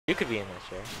You could be in this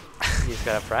chair. You just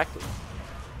gotta practice.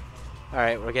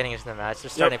 Alright, we're getting into the match. They're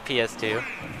starting PS2.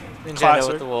 NinJenDo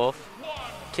with the Wolf.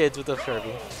 Kids with the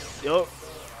Kirby. Yup.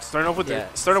 Starting off with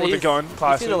the gun.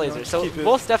 Classic. The laser. So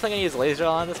Wolf's definitely gonna use laser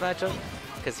on this matchup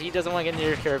because he doesn't want to get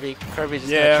near Kirby. Kirby's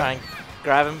just gonna try and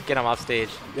grab him, get him off stage,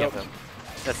 get him.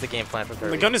 That's the game plan for Kirby.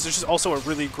 And the gun is just also a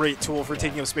really great tool for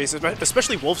taking up space,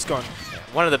 especially Wolf's gun.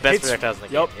 One of the best projectiles in the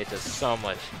game. It does so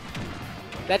much.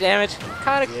 That damage,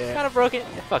 kind of broken.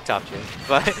 Fuck top tier,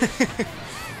 but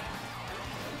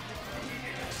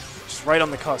just right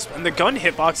on the cusp. And the gun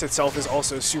hitbox itself is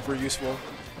also super useful.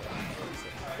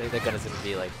 The gun is going to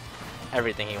be like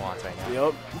everything he wants right now.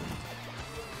 Yep.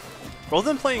 Both of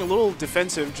them playing a little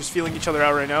defensive, just feeling each other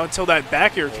out right now until that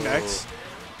back air connects.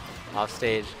 Off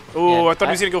stage. Oh, I thought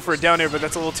he was going to go for a down air, but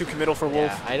that's a little too committal for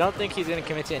Wolf. I don't think he's going to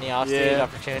commit to any off stage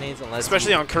opportunities unless.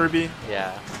 Especially on Kirby.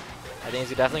 Yeah. I think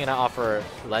he's definitely going to offer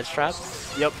ledge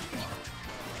traps. Yep.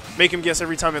 Make him guess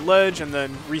every time at ledge and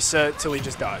then reset till he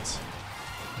just dies.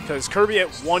 Because Kirby at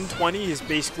 120 is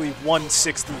basically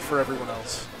 160 for everyone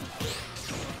else.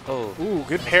 Oh. Ooh,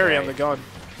 good parry on the gun.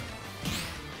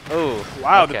 Oh.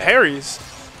 Wow, the parries.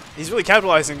 He's really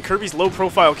capitalizing. Kirby's low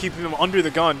profile keeping him under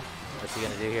the gun. What's he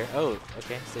going to do here? Oh,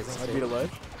 okay. Stays on stage. Beat a ledge.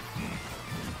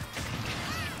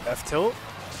 F tilt.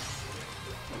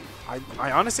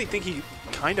 I honestly think he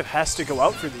kind of has to go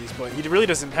out for these, but he really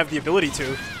doesn't have the ability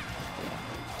to.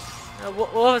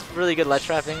 Wolf has really good ledge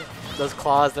trapping. Those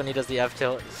claws when he does the F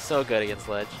tilt, so good against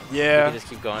ledge. Yeah. You can just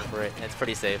keep going for it, and it's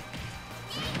pretty safe.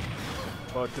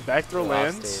 But the back throw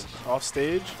lands off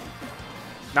stage.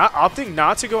 Not opting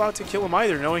not to go out to kill him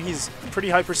either, knowing he's pretty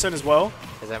high percent as well.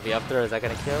 Is that be up there? Is that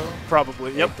gonna kill?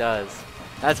 Probably. Yep. It does.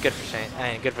 That's good for Shane.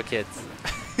 I mean, good for kids.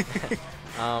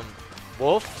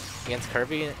 Wolf against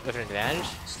Kirby with an advantage.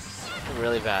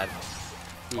 Really bad.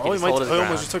 He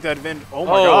almost just took that advantage. Oh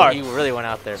my god. He really went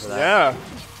out there for that. Yeah.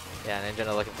 Yeah,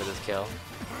 NinJenDo looking for this kill.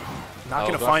 Not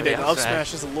gonna find it. Up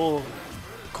smash is a little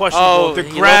questionable. Oh, the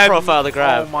grab. Low profile the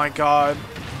grab. Oh my god.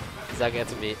 Is that going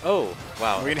to be? Oh,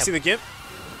 wow. Are we gonna see the gimp?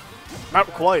 Not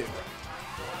quite.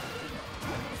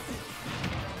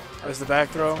 There's the back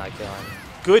throw. Not killing.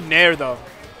 Good nair though.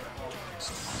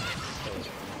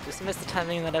 Just missed the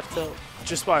timing in that F tilt.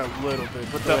 Just by a little bit,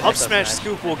 but the up smash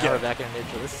scoop will get. We're back in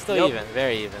neutral. This is still even,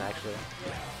 very even actually.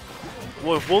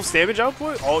 Well, if Wolf's damage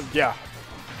output? Oh yeah.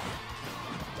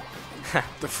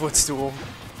 The footstool.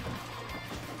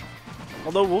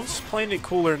 Although Wolf's playing it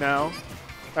cooler now,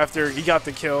 after he got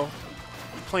the kill,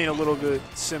 playing a little bit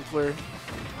simpler.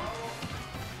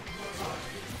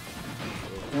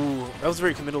 Ooh, that was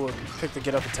very committal to pick the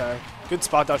get up attack. Good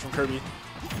spot dodge from Kirby.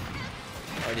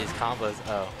 Or these combos.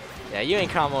 Oh. Yeah, you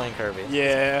ain't comboing Kirby.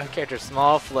 Yeah. Character's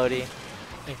small, floaty.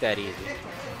 Ain't that easy.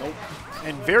 Nope.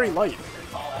 And very light.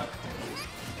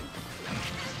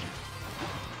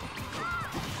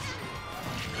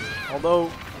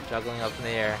 Although. Juggling up in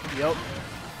the air. Yep.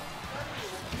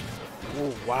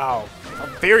 Oh, wow. A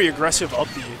very aggressive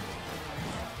up B.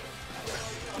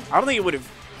 I don't think it would have.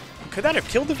 Could that have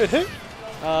killed if it hit?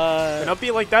 An up B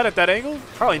like that at that angle?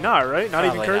 Probably not, right? Not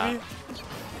even Kirby? Not.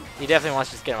 He definitely wants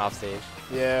to just get him off stage.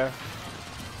 Yeah.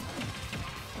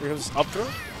 Here comes up throw.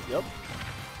 Yep.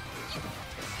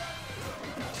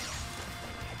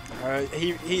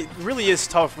 He really is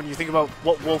tough when you think about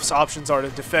what Wolf's options are to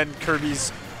defend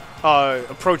Kirby's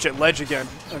approach at ledge again.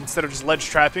 Instead of just ledge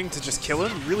trapping to just kill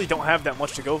him, you really don't have that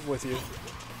much to go with you.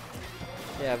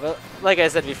 Yeah, but like I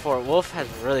said before, Wolf has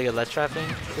really good ledge trapping.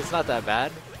 It's not that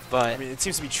bad, but I mean, it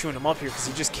seems to be chewing him up here because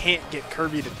he just can't get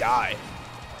Kirby to die.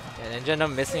 And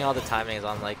NinJenDo missing all the timings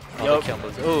on like all the kill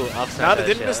moves. Ooh, up smash. Now they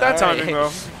didn't miss that timing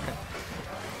though.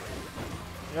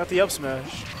 Got the up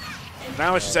smash.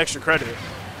 Now it's just extra credit.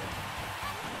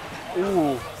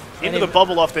 Ooh, into the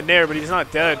bubble off the nair, but he's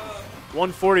not dead.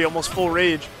 140, almost full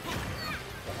rage.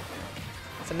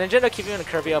 So NinJenDo keeping a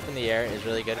Kirby up in the air is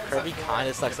really good. Kirby kind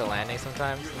of sucks at landing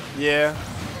sometimes. Yeah.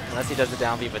 Unless he does the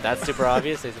down B, but that's super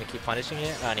obvious, so he's going to keep punishing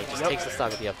it. Oh, and he just takes the stock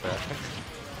with the up throw.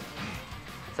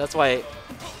 So that's why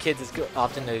kids is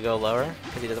often to go lower,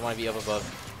 because he doesn't want to be up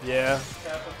above. Yeah.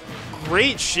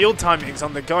 Great shield timings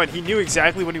on the gun. He knew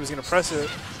exactly when he was going to press it.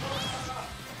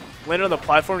 Landed on the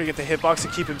platform to get the hitbox to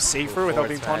keep him safer without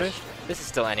being punished. This is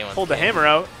still anyone's Pulled the hammer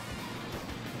out.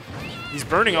 He's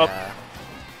burning up.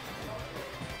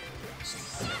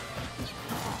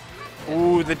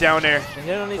 Ooh, the down air.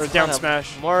 Or down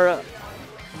smash. More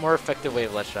effective way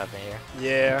of ledge trapping here.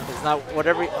 Yeah. It's not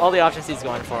whatever all the options he's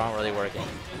going for aren't really working.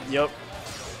 Yep.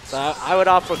 So I would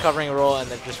opt for covering a roll and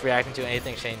then just reacting to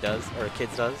anything Shane does or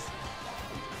Kids does.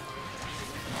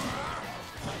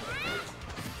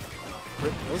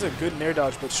 That was a good nair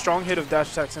dodge, but strong hit of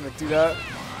dash attacks gonna do that.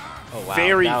 Oh,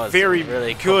 wow. Very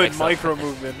really good micro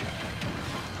movement.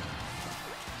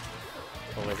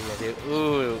 What was he going to do?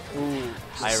 Ooh.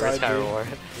 High risk, high reward.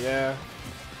 Yeah.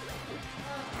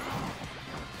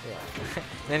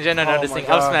 NinJenDo noticing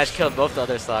up smash killed both the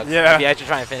other stocks. Yeah. Maybe I should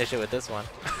try and finish it with this one.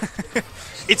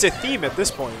 It's a theme at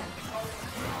this point.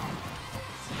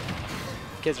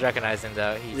 Kid's recognizing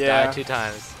though. He's died 2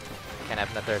 times. Can't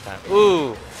happen the 3rd time.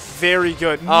 Ooh. Very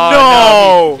good.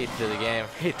 Oh, no! He threw the game.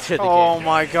 He threw the game. Oh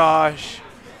my gosh.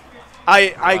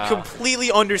 I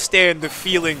completely understand the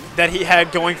feeling that he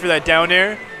had going for that down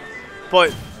air,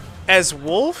 but as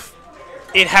Wolf,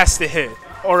 it has to hit,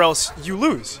 or else you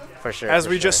lose. For sure. As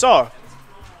we just saw.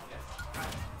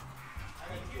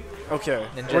 Okay.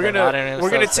 We're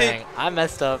gonna take. I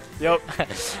messed up. Yep.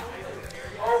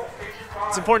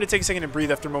 It's important to take a second and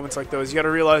breathe after moments like those. You got to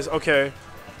realize, okay,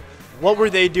 what were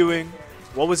they doing?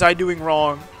 What was I doing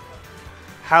wrong?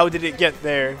 How did it get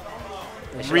there?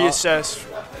 Reassess.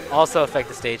 Also affect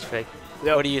the stage pick.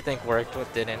 Yep. What do you think worked?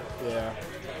 What didn't? Yeah.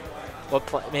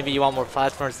 Maybe you want more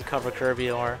platforms to cover Kirby,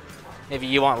 or maybe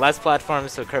you want less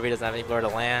platforms so Kirby doesn't have anywhere to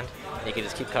land, and you can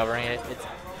just keep covering it. It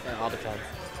all depends.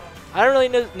 I don't really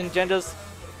know NinJenDo's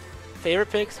favorite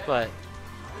picks, but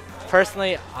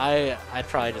personally, I'd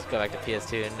probably just go back to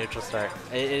PS2 and neutral start.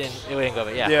 It wouldn't go,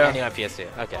 but yeah. And he went PS2.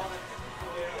 Okay.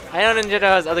 I know NinJenDo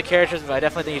has other characters, but I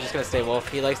definitely think he's just gonna stay Wolf.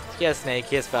 He has Snake,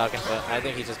 he has Falcon, but I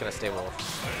think he's just gonna stay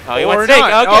Wolf. Oh, he went Snake.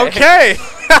 Okay.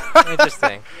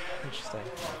 Interesting.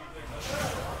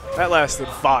 That lasted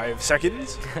 5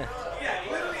 seconds.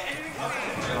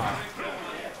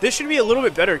 This should be a little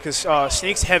bit better because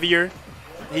Snake's heavier.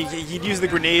 He'd use the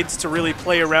grenades to really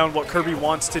play around what Kirby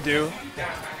wants to do.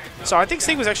 So I think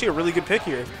Snake was actually a really good pick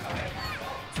here.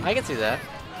 I can see that.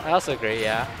 I also agree,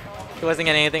 yeah. He wasn't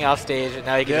getting anything off stage, and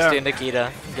now he can just do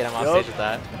Nikita and get him off stage with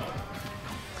that.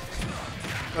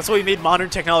 That's what we made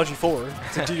modern technology for,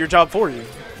 to do your job for you.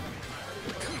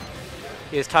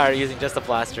 He was tired of using just a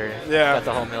blaster. Yeah. Got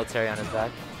the whole military on his back.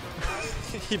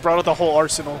 He brought out the whole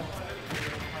arsenal.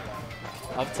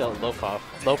 Up tilt, low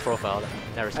profile.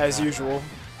 Never seen as that. usual.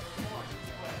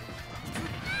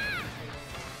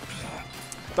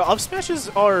 The up smashes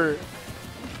are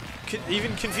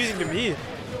even confusing to me,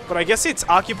 but I guess it's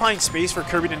occupying space for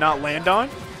Kirby to not land on.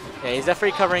 Yeah, he's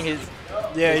definitely covering his.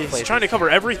 Yeah, he's trying to cover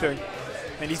everything,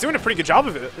 and he's doing a pretty good job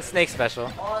of it. The Snake special.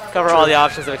 Cover all the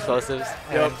options of explosives,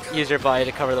 and use your body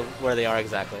to cover where they are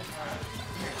exactly.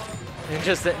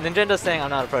 NinJenDo's saying, I'm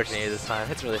not approaching you this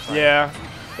time. It's really fun. Yeah.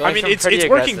 I mean, it's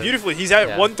working beautifully. He's at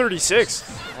 136.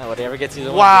 Whatever gets you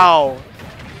the Wow.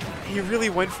 He really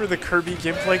went for the Kirby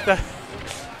gimp like that.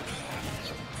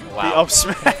 Wow. The up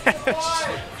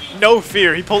smash. No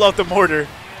fear. He pulled out the mortar.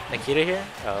 Nikita here?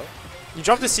 Oh. You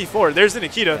dropped the C4. There's the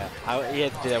Nikita. Yeah. He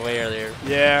had to do that way earlier.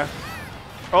 Yeah.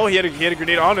 Oh, he had a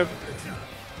grenade on him.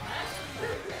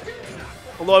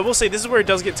 Although I will say this is where it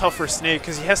does get tough for Snake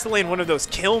because he has to land one of those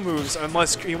kill moves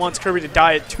unless he wants Kirby to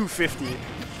die at 250.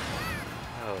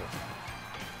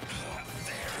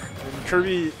 And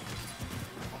Kirby.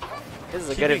 This is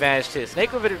a good advantage too.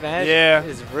 Snake with an advantage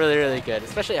is really, really good,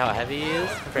 especially how heavy he is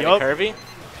compared to Kirby.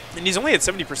 And he's only at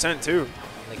 70% too.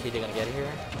 Nikita gonna get it here?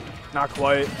 Not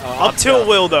quite. Up tilt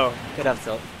will though. Good up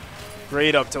tilt.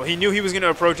 Great up tilt. He knew he was gonna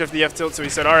approach after the F tilt, so he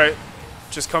said, "All right,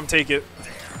 just come take it."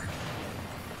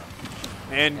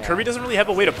 And Kirby doesn't really have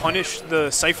a way to punish the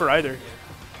Cypher either.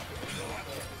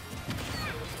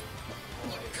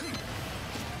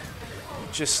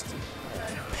 Just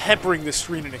peppering the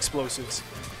screen in explosives.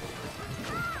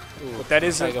 Ooh, but that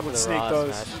isn't what Snake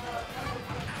does.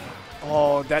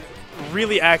 Oh, that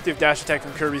really active dash attack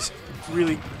from Kirby's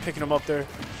really picking him up there.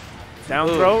 Down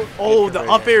throw. Oh, the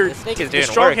up air. The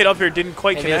strong hit up air didn't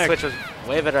quite connect. Maybe the switch was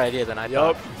way better idea than I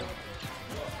thought.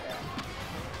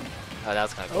 Oh, that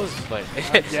was kind of close,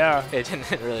 but yeah, it didn't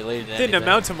really lead to anything. Didn't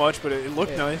amount to much, but it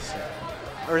looked nice.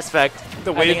 Respect.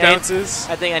 The way it bounces.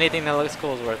 I think anything that looks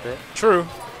cool is worth it. True.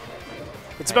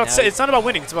 It's about. It's not about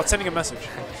winning. It's about sending a message.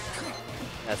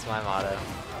 That's my motto.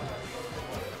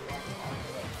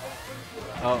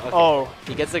 Oh, okay. Oh.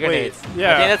 He gets the grenades.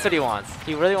 Yeah. I think that's what he wants.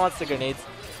 He really wants the grenades.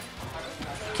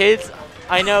 Kids,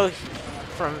 I know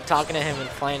from talking to him and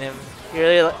playing him, he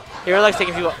really likes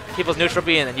taking people's neutral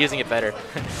B and then using it better.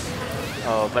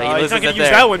 Oh, but he loses he's not going to use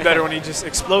that one better when he just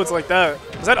explodes like that.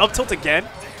 Was that up tilt again?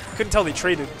 Couldn't tell he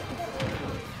traded.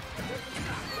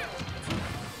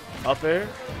 Up air.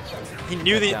 He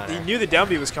knew the down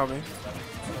B was coming.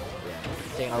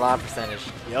 Taking a lot of percentage.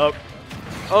 Yup.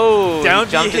 Oh, down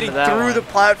B hitting through the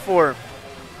platform.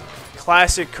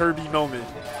 Classic Kirby moment.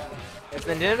 If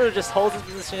NinJenDo just holds his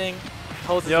positioning,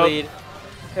 holds his lead, you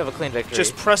have a clean victory.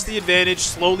 Just press the advantage,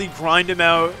 slowly grind him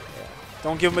out.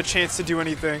 Don't give him a chance to do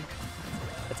anything.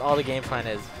 That's all the game plan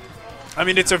is. I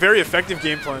mean, it's a very effective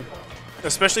game plan,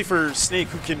 especially for Snake,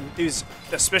 who is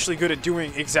especially good at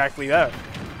doing exactly that.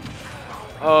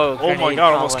 Oh my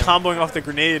god, almost comboing off the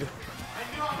grenade.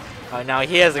 Oh, now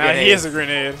he has a grenade. He has a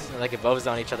grenade. So they can both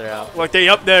zone each other out. Look,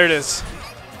 there it is.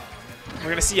 We're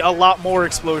going to see a lot more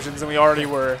explosions than we already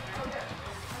were.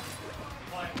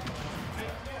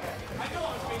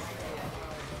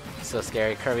 So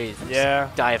scary. Kirby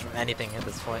die from anything at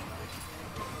this point.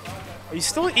 He's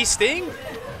staying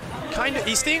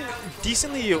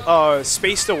decently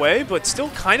spaced away, but still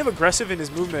kind of aggressive in his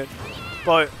movement.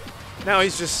 But now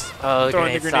he's just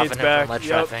throwing the grenades back.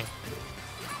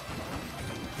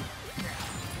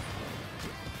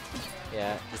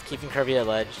 Yeah, just keeping Kirby at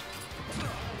ledge.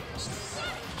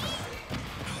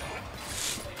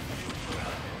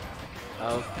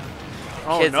 Oh,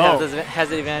 Kids has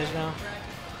the advantage now.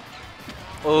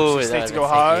 Oh, Snake to go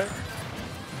high.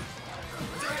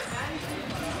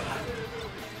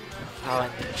 Oh,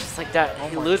 and just like that,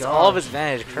 he loses all of his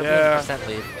advantage. Kirby has a %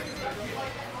 lead.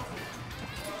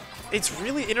 It's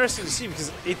really interesting to see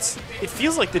because it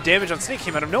feels like the damage on Snake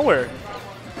came out of nowhere.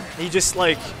 He just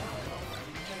like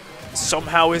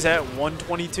somehow is at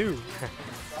 122.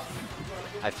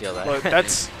 I feel that. But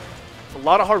that's a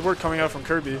lot of hard work coming out from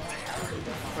Kirby.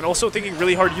 And also thinking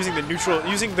really hard using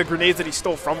the grenades that he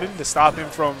stole from him to stop him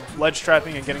from ledge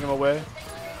trapping and getting him away.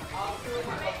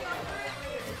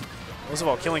 Most of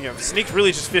all, killing him. Snake's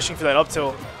really just fishing for that up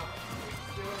tilt.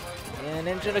 And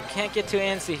NinJenDo can't get too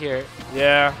antsy here.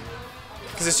 Yeah.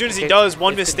 Because as soon as he does,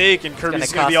 one mistake and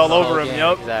Kirby's going to be all over him.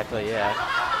 Yep. Exactly, yeah.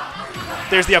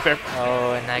 There's the up air.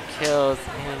 Oh, and that kills.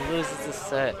 And he loses the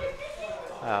set.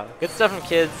 Wow. Good stuff from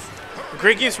Kids.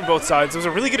 Great games from both sides. It was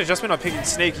a really good adjustment on picking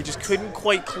Snake. He just couldn't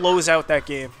quite close out that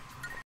game.